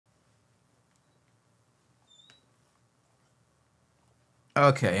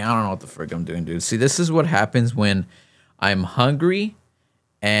Okay, I don't know what the frick I'm doing, dude. See, this is what happens when I'm hungry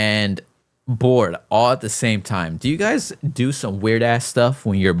and bored all at the same time. Do you guys do some weird ass stuff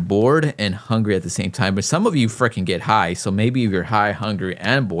when you're bored and hungry at the same time? But some of you freaking get high, so maybe if you're high, hungry,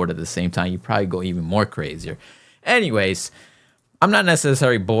 and bored at the same time, you probably go even more crazier. Anyways, I'm not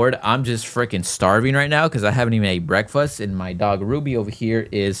necessarily bored. I'm just freaking starving right now because I haven't even ate breakfast, and my dog Ruby over here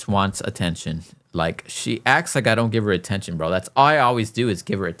wants attention. Like, she acts like I don't give her attention, bro. That's all I always do is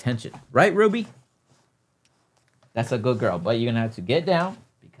give her attention. Right, Ruby? That's a good girl. But you're going to have to get down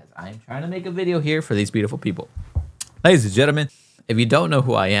because I'm trying to make a video here for these beautiful people. Ladies and gentlemen, if you don't know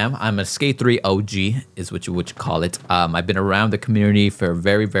who I am, I'm a Skate 3 OG, is what you would call it. I've been around the community for a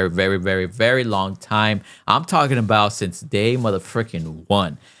very, very, very, very, very long time. I'm talking about since day motherfucking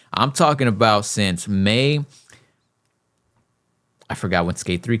one. I'm talking about since May. I forgot when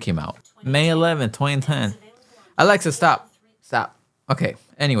Skate 3 came out. May 11th, 2010. Alexa, stop. Stop. Okay,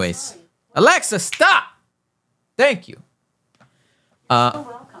 anyways. Alexa, stop! Thank you. You're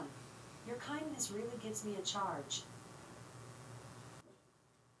welcome. Your kindness really gives me a charge.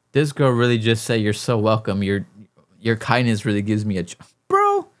 This girl really just said you're so welcome. Your kindness really gives me a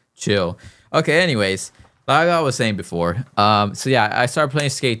bro. Chill. Okay, anyways. Like I was saying before. So yeah, I started playing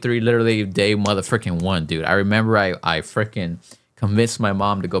Skate 3 literally day motherfucking one, dude. I remember I freaking convinced my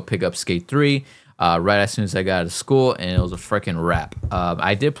mom to go pick up Skate 3 right as soon as I got out of school, and it was a freaking wrap.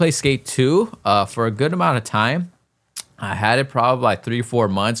 I did play Skate 2 for a good amount of time. I had it probably like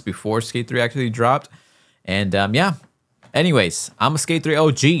 3-4 months before Skate 3 actually dropped. And yeah, anyways, I'm a Skate 3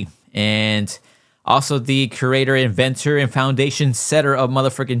 OG and also the creator, inventor, and foundation setter of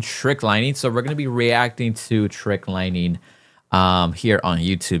motherfucking Tricklining. So we're going to be reacting to Tricklining here on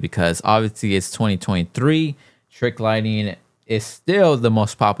YouTube because obviously it's 2023. Tricklining is still the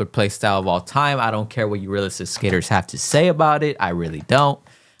most popular playstyle of all time. I don't care what you realistic skaters have to say about it. I really don't.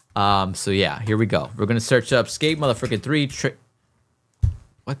 So yeah, here we go. We're gonna search up Skate motherfucking 3 trick.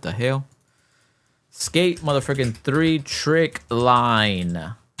 What the hell? Skate motherfucking 3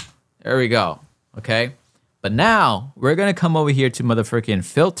 Trickline. There we go. Okay. But now we're gonna come over here to motherfucking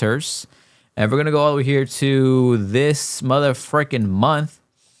filters, and we're gonna go over here to this motherfucking month.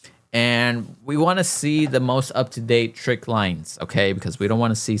 And we want to see the most up-to-date trick lines, okay? Because we don't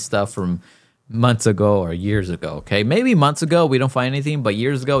want to see stuff from months ago or years ago, okay? Maybe months ago we don't find anything, but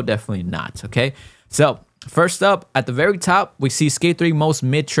years ago, definitely not, okay? So, first up, at the very top, we see Skate 3 most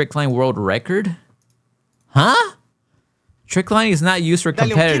mid-trick line world record. Huh? Trick line is not used for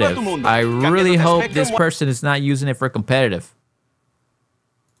competitive. I really hope this person is not using it for competitive.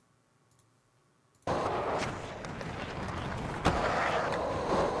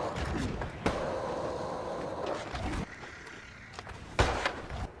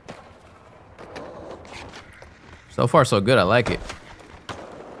 So far, so good. I like it.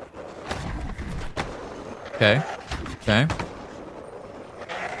 Okay. Okay.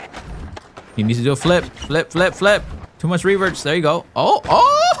 He needs to do a flip. Flip, flip, flip. Too much reverts. There you go. Oh,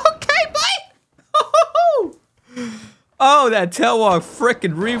 oh, okay, boy. Oh, that tail walk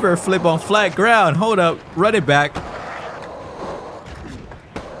freaking revert flip on flat ground. Hold up. Run it back.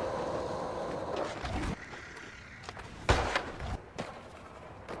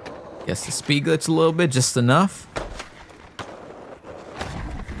 Guess the speed glitch a little bit, just enough.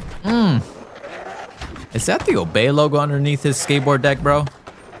 Is that the Obey logo underneath his skateboard deck, bro?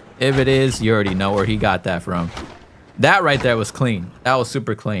 If it is, you already know where he got that from. That right there was clean. That was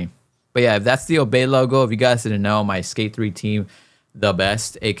super clean. But yeah, if that's the Obey logo, if you guys didn't know, my Skate 3 team, the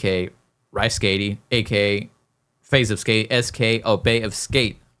best, aka Rice Skatey, aka Phase of Skate, SK, Obey of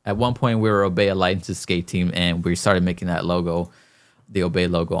Skate. At one point, we were Obey Alliance's skate team, and we started making that logo, the Obey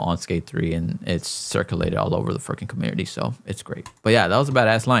logo on Skate 3, and it's circulated all over the freaking community, so it's great. But yeah, that was a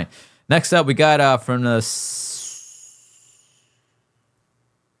badass line. Next up, we got from the...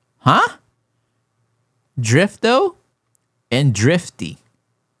 Huh? Drifto and Drifty.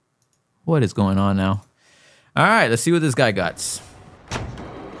 What is going on now? All right, let's see what this guy got.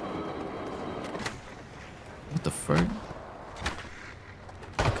 What the fuck?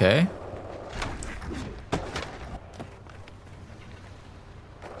 Okay.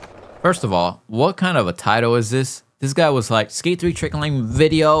 First of all, what kind of a title is this? This guy was like, Skate 3 Trickline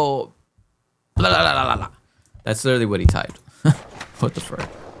video. Blah, blah, blah, blah, blah. That's literally what he typed. What the fuck?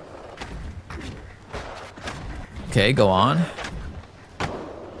 Okay, go on.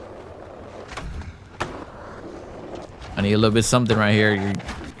 I need a little bit of something right here.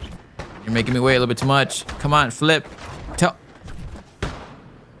 You're making me wait a little bit too much. Come on, flip. Tell.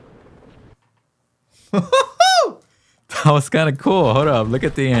 That was kind of cool. Hold up, look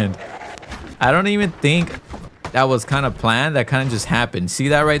at the end. I don't even think that was kind of planned. That kind of just happened. See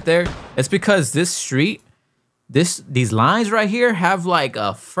that right there? It's because this street, these lines right here have like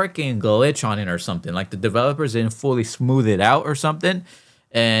a freaking glitch on it or something. Like the developers didn't fully smooth it out or something.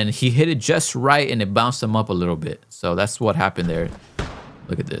 And he hit it just right and it bounced him up a little bit. So that's what happened there.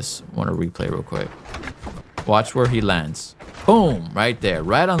 Look at this. I want to replay real quick. Watch where he lands. Boom, right there.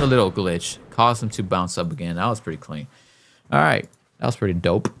 Right on the little glitch. Caused him to bounce up again. That was pretty clean. All right. That was pretty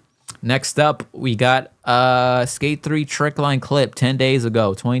dope. Next up, we got Skate 3 Trickline clip 10 days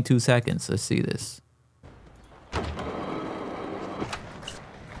ago. 22 seconds. Let's see this.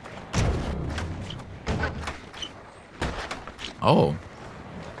 Oh.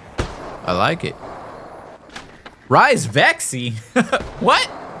 I like it. Rise Vexy? What?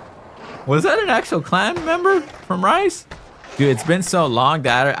 Was that an actual clan member from Rise? Dude, it's been so long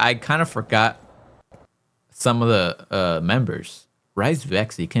that I kind of forgot some of the members. Rise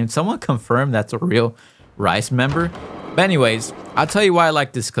Vexy. Can someone confirm that's a real Rise member? But anyways, I'll tell you why I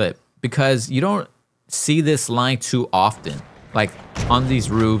like this clip. Because you don't see this line too often. Like on these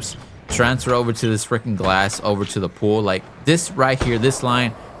roofs, transfer over to this freaking glass, over to the pool. Like this right here, this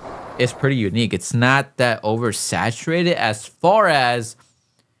line is pretty unique. It's not that oversaturated as far as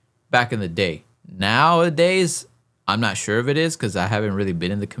back in the day. Nowadays, I'm not sure if it is because I haven't really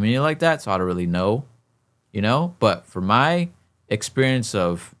been in the community like that, so I don't really know, you know. But for my experience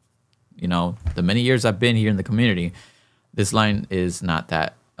of, you know, the many years I've been here in the community, this line is not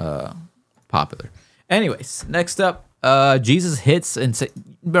that popular. Anyways, next up, Jesus hits and say,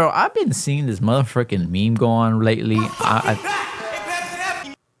 bro, I've been seeing this motherfucking meme go on lately.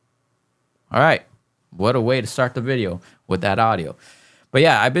 All right, what a way to start the video with that audio. But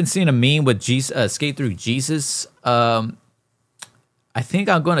yeah, I've been seeing a meme with Jesus, Skate Through Jesus. I think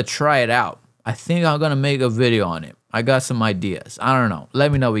I'm gonna try it out. I think I'm gonna make a video on it. I got some ideas. I don't know.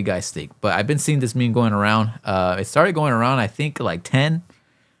 Let me know what you guys think. But I've been seeing this meme going around. It started going around, I think, like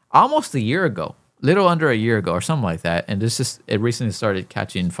almost a year ago, little under a year ago, or something like that. And it recently started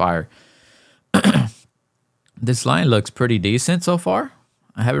catching fire. This line looks pretty decent so far.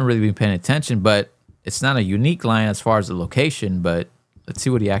 I haven't really been paying attention, but it's not a unique line as far as the location. But let's see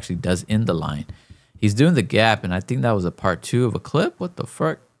what he actually does in the line. He's doing the gap, and I think that was a part 2 of a clip. What the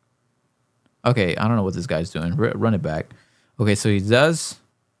fuck? Okay, I don't know what this guy's doing. Run it back. Okay, so he does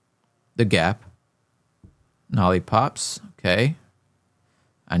the gap. Nollie pops. Okay.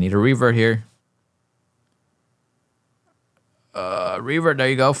 I need a revert here. Revert, there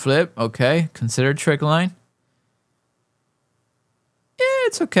you go. Flip. Okay. Consider trick line. Yeah,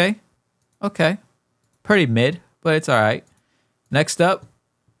 it's okay. Okay. Pretty mid, but it's all right. Next up,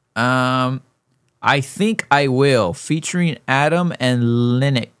 I Think I Will, featuring Adam and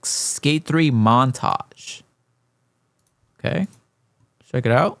Linux, Skate 3 montage. Okay, check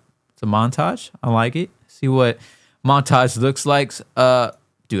it out. It's a montage. I like it. See what montage looks like.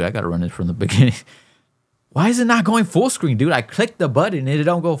 Dude, I gotta run it from the beginning. Why is it not going full screen, dude? I clicked the button and it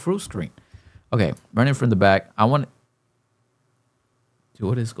don't go full screen. Okay, run it from the back. I want. Dude,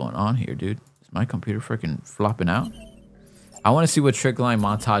 what is going on here, dude? Is my computer freaking flopping out? I want to see what Trickline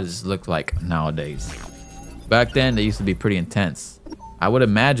montages look like nowadays. Back then, they used to be pretty intense. I would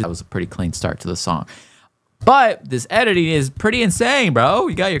imagine that was a pretty clean start to the song. But this editing is pretty insane, bro.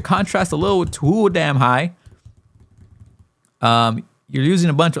 You got your contrast a little too damn high. You're using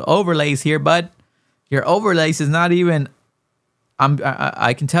a bunch of overlays here, bud. Your overlays is not even...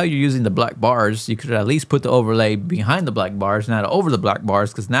 I can tell you're using the black bars. You could at least put the overlay behind the black bars, not over the black bars,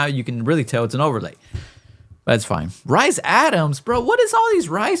 because now you can really tell it's an overlay. That's fine. Rise Adams, bro. What is all these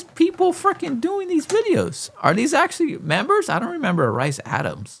Rise people freaking doing these videos? Are these actually members? I don't remember a Rise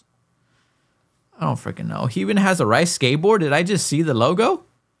Adams. I don't freaking know. He even has a Rise skateboard. Did I just see the logo?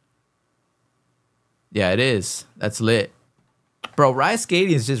 Yeah, it is. That's lit. Bro, Rise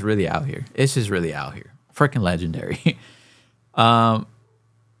skating is just really out here. It's just really out here. Freaking legendary. Yeah.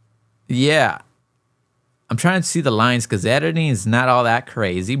 I'm trying to see the lines because editing is not all that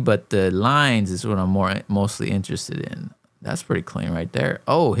crazy, but the lines is what I'm mostly interested in. That's pretty clean right there.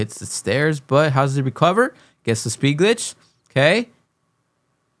 Oh, hits the stairs, but how does it recover? Gets the speed glitch. Okay.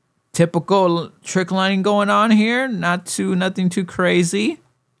 Typical trick lining going on here. Nothing too crazy.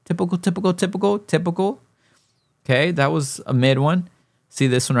 Typical. Okay, that was a mid one. See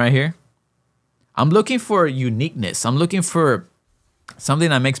this one right here? I'm looking for uniqueness. I'm looking for something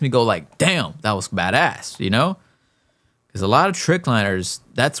that makes me go like, damn, that was badass, you know? Because a lot of trick liners,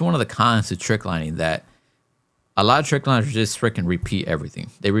 that's one of the cons to trick lining, that a lot of trick liners just freaking repeat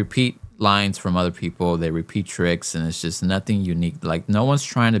everything. They repeat lines from other people. They repeat tricks, and it's just nothing unique. Like, no one's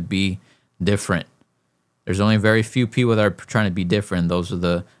trying to be different. There's only very few people that are trying to be different. Those are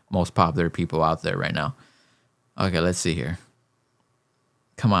the most popular people out there right now. Okay, let's see here.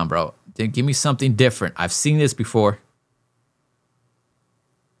 Come on, bro. Give me something different. I've seen this before.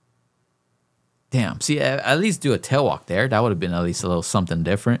 Damn. See, at least do a tail walk there. That would have been at least a little something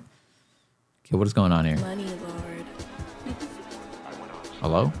different. Okay, what is going on here? Money Lord.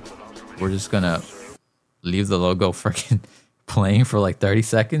 Hello? We're just gonna leave the logo freaking playing for like 30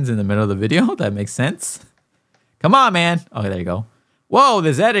 seconds in the middle of the video? That makes sense. Come on, man. Oh, there you go. Whoa,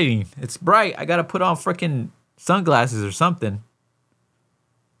 there's editing. It's bright. I gotta put on freaking sunglasses or something.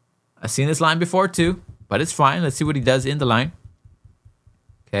 I've seen this line before too, but it's fine. Let's see what he does in the line.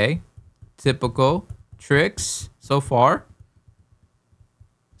 Okay. Typical tricks so far.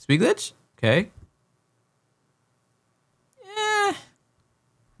 Speed glitch? Okay.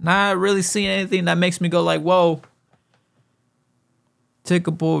 Not really seeing anything that makes me go like, whoa.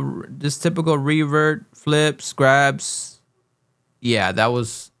 Typical revert, flips, grabs. Yeah, that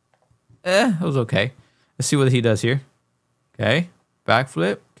was, it was okay. Let's see what he does here. Okay,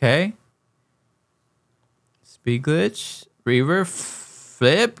 backflip, okay. Speed glitch, revert,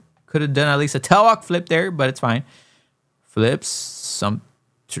 flip. Could have done at least a tail walk flip there, but it's fine. Flips,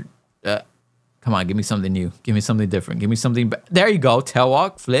 come on, give me something new. Give me something different. Give me something. There you go. Tail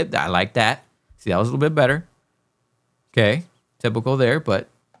walk, flip. I like that. See, that was a little bit better. Okay. Typical there, but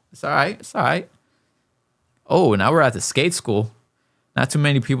it's all right. It's all right. Oh, now we're at the skate school. Not too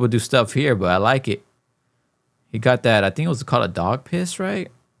many people do stuff here, but I like it. He got that. I think it was called a dog piss, right?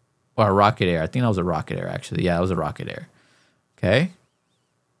 Or a rocket air. I think that was a rocket air, actually. Yeah, it was a rocket air. Okay.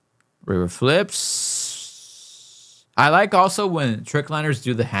 River flips. I like also when trickliners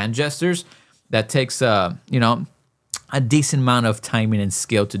do the hand gestures. That takes, you know, a decent amount of timing and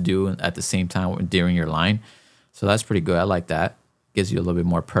skill to do at the same time during your line. So that's pretty good. I like that. Gives you a little bit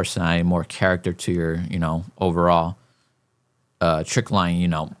more personality, more character to your, you know, overall trickline, you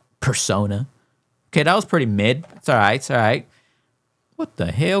know, persona. Okay, that was pretty mid. It's all right. It's all right. What the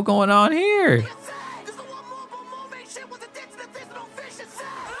hell going on here?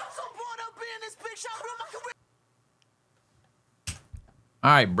 All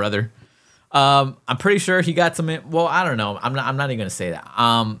right, brother. I'm pretty sure he got some. Well, I don't know. I'm not even gonna say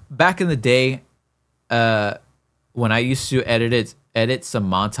that. Back in the day, when I used to edit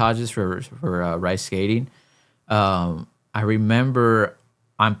some montages for rice skating, I remember.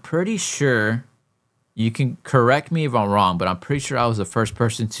 I'm pretty sure. You can correct me if I'm wrong, but I'm pretty sure I was the first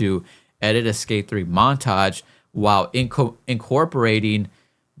person to edit a Skate 3 montage while incorporating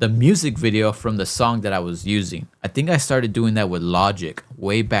the music video from the song that I was using. I think I started doing that with Logic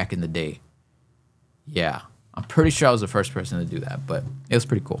way back in the day. Yeah, I'm pretty sure I was the first person to do that, but it was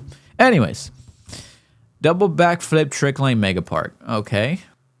pretty cool. Anyways, double backflip Trickline Mega Park. Okay.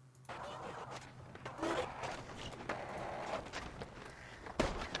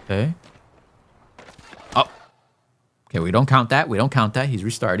 Okay. Oh. Okay, we don't count that. We don't count that. He's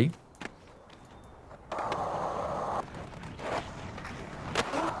restarting.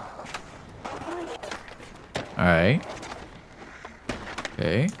 All right.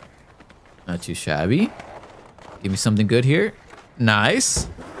 Okay. Not too shabby. Give me something good here. Nice.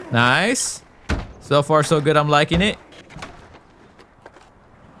 Nice. So far, so good. I'm liking it.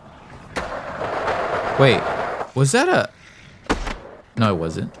 Wait. Was that a... No, it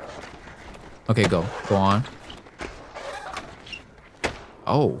wasn't. Okay, go. Go on.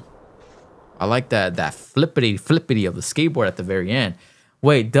 Oh. I like that flippity of the skateboard at the very end.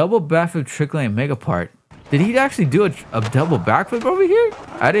 Wait, double backflip Trickline Mega Part. Did he actually do a double backflip over here?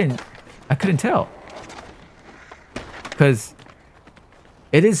 I couldn't tell. Because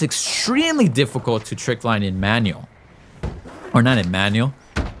it is extremely difficult to trickline in manual. Or not in manual.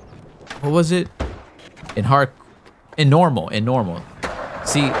 What was it? In normal.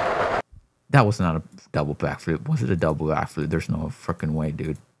 See, that was not a double backflip. Was it a double backflip? There's no freaking way,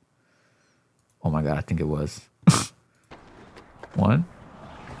 dude. Oh my God, I think it was. One.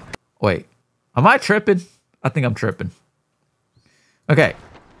 Wait, am I tripping? I think I'm tripping. Okay.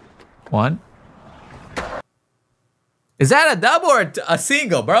 One. Is that a double or a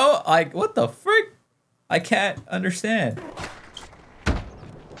single, bro? Like, what the frick? I can't understand.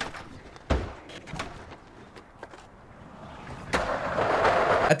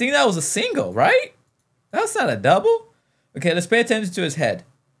 I think that was a single, right? That's not a double. Okay, let's pay attention to his head.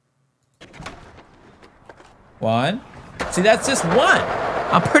 One. See, that's just one.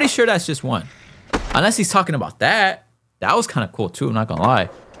 I'm pretty sure that's just one. Unless he's talking about that. That was kind of cool too, I'm not gonna lie.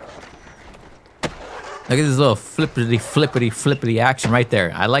 Look at this little flippity action right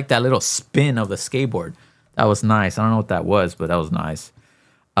there. I like that little spin of the skateboard. That was nice. I don't know what that was, but that was nice.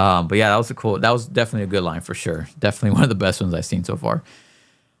 But yeah, that was definitely a good line for sure. Definitely one of the best ones I've seen so far.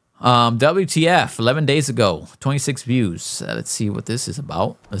 WTF, 11 days ago, 26 views. Let's see what this is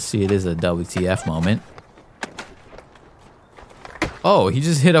about. Let's see, it is a WTF moment. Oh, he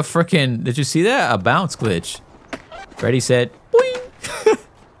just hit a freaking, did you see that? A bounce glitch. Ready, set, boing.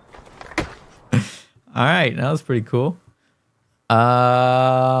 All right, that was pretty cool.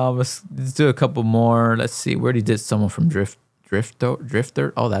 Let's do a couple more. Let's see, where did someone from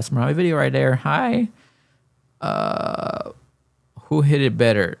Drifter? Oh, that's my video right there. Hi. Who hit it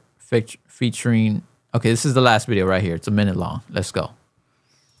better? Featuring. Okay, this is the last video right here. It's a minute long. Let's go.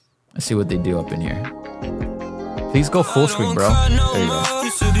 Let's see what they do up in here. Please go full screen, bro. There you go.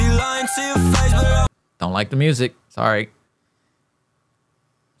 Don't like the music. Sorry.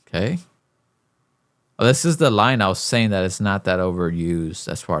 Okay. Oh, this is the line I was saying that it's not that overused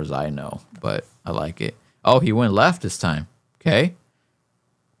as far as I know, but I like it. Oh, he went left this time. Okay.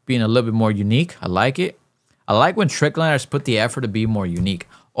 Being a little bit more unique. I like it. I like when Trickliners put the effort to be more unique.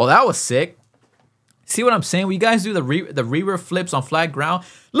 Oh, that was sick. See what I'm saying? When you guys do the reverb flips on flat ground,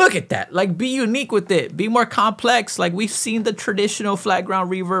 look at that. Like, be unique with it. Be more complex. Like, we've seen the traditional flat ground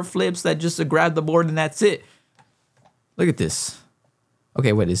reverb flips that just grab the board and that's it. Look at this.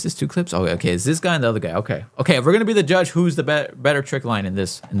 Okay, wait, is this 2 clips? Oh, okay, is this guy and the other guy? Okay. Okay, if we're going to be the judge, who's the better trick line in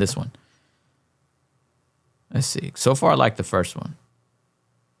this one? Let's see. So far, I like the first one.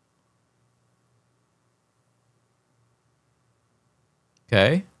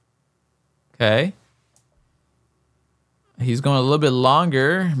 Okay. Okay. He's going a little bit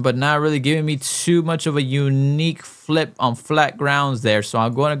longer, but not really giving me too much of a unique flip on flat grounds there. So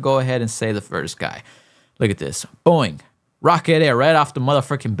I'm going to go ahead and say the first guy. Look at this. Boing. Rocket air right off the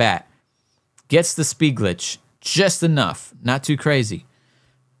motherfucking bat. Gets the speed glitch. Just enough. Not too crazy.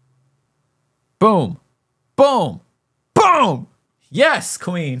 Boom. Boom. Boom. Yes,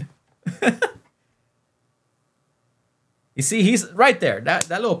 queen. You see, he's right there. That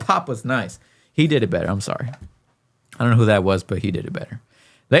little pop was nice. He did it better. I'm sorry. I don't know who that was, but he did it better.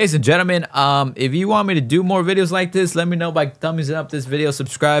 Ladies and gentlemen, if you want me to do more videos like this, let me know by thumbs up this video,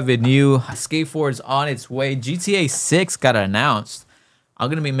 subscribe if new. Skate 4 is on its way. GTA 6 got announced. I'm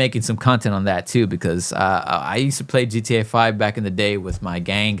going to be making some content on that too because I used to play GTA 5 back in the day with my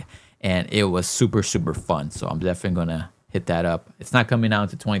gang, and it was super, super fun. So I'm definitely going to hit that up. It's not coming out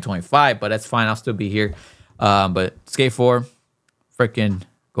until 2025, but that's fine. I'll still be here. But Skate 4, freaking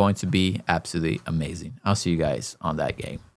going to be absolutely amazing. I'll see you guys on that game.